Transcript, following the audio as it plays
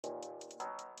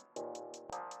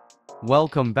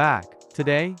Welcome back.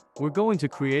 Today, we're going to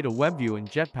create a WebView in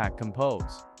Jetpack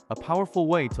Compose, a powerful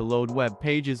way to load web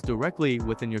pages directly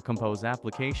within your Compose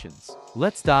applications.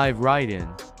 Let's dive right in.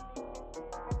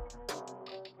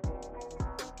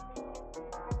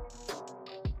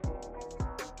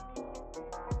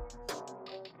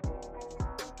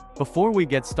 Before we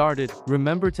get started,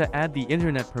 remember to add the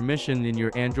internet permission in your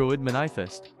Android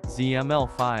manifest (XML)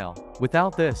 file.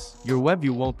 Without this, your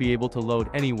WebView won't be able to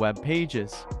load any web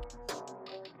pages.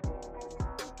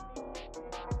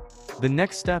 The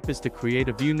next step is to create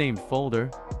a view named folder,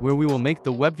 where we will make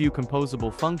the WebView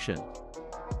composable function.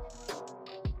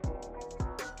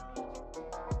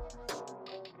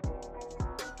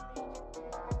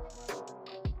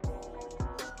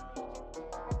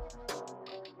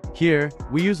 Here,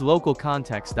 we use local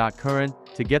context.current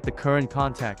to get the current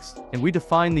context, and we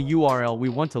define the URL we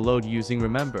want to load using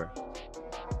remember.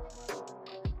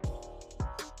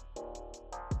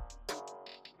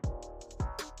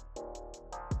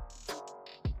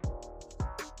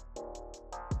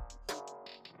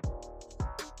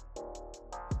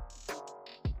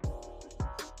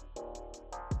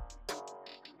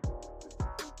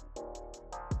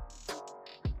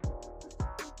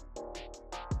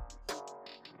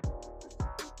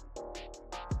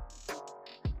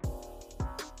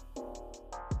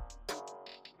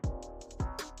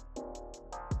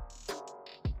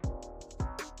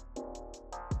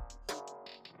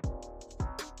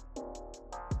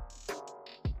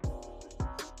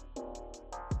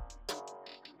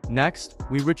 Next,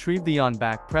 we retrieve the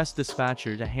on-back press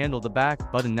dispatcher to handle the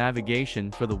back button navigation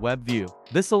for the web view.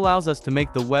 This allows us to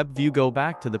make the web view go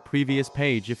back to the previous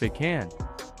page if it can.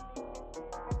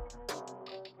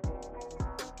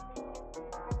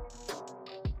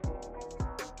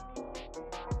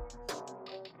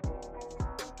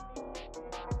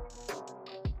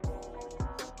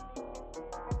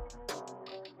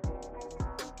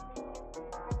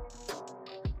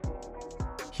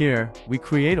 Here, we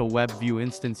create a WebView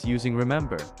instance using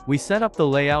remember. We set up the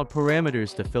layout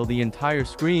parameters to fill the entire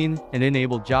screen and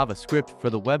enable JavaScript for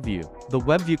the WebView. The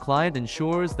WebView client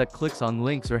ensures that clicks on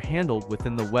links are handled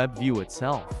within the WebView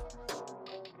itself.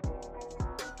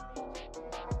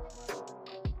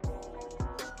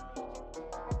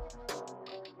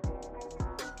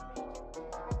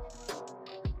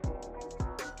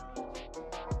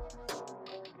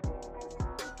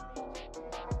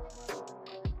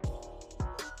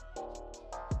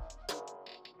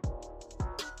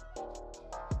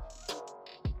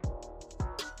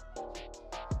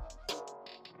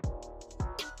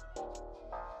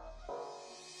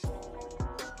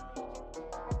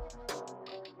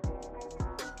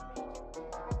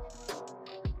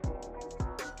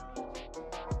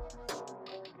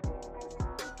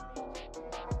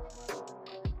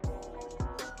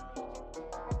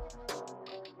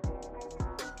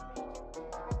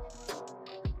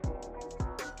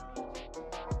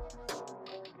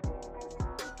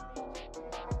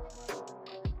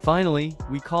 Finally,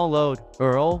 we call load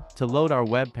URL to load our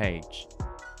web page.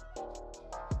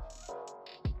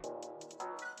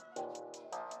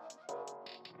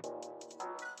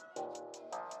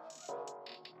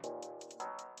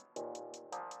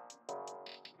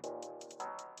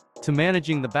 To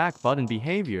managing the back button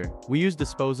behavior, we use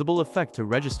disposable effect to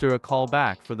register a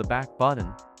callback for the back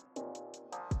button.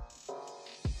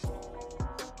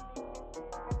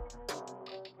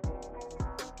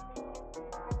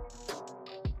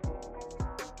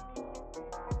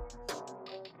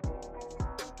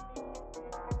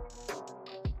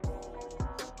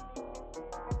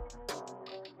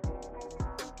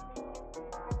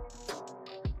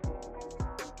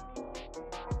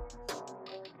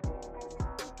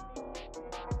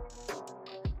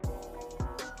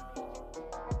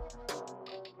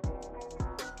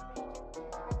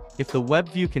 If the web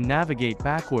view can navigate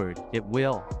backward, it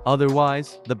will.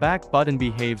 Otherwise, the back button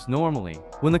behaves normally.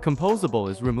 When the composable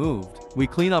is removed, we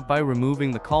clean up by removing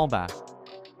the callback.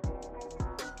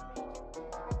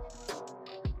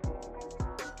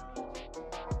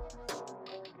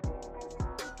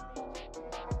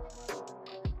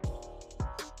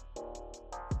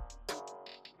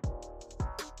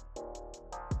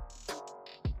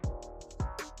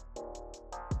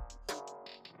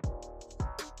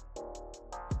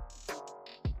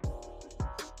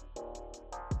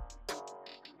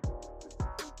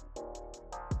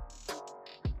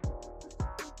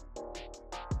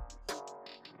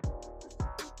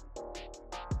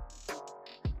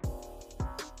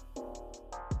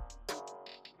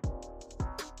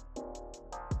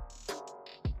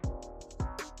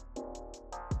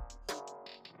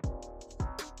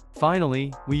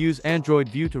 Finally, we use Android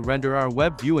View to render our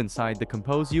web view inside the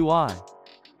Compose UI.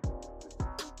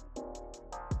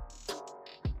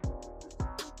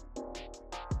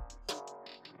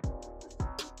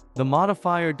 The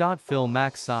modifier .fill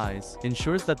max size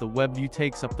ensures that the web view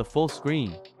takes up the full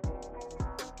screen.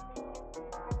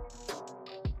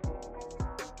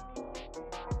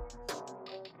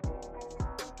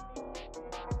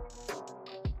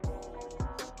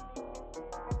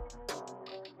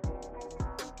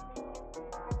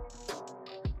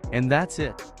 And that's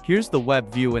it. Here's the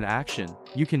web view in action.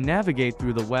 You can navigate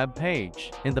through the web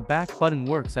page, and the back button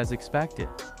works as expected.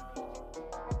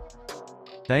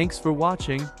 Thanks for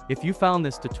watching. If you found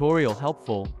this tutorial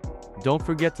helpful, don't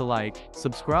forget to like,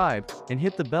 subscribe, and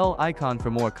hit the bell icon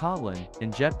for more Kotlin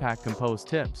and Jetpack Compose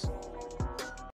tips.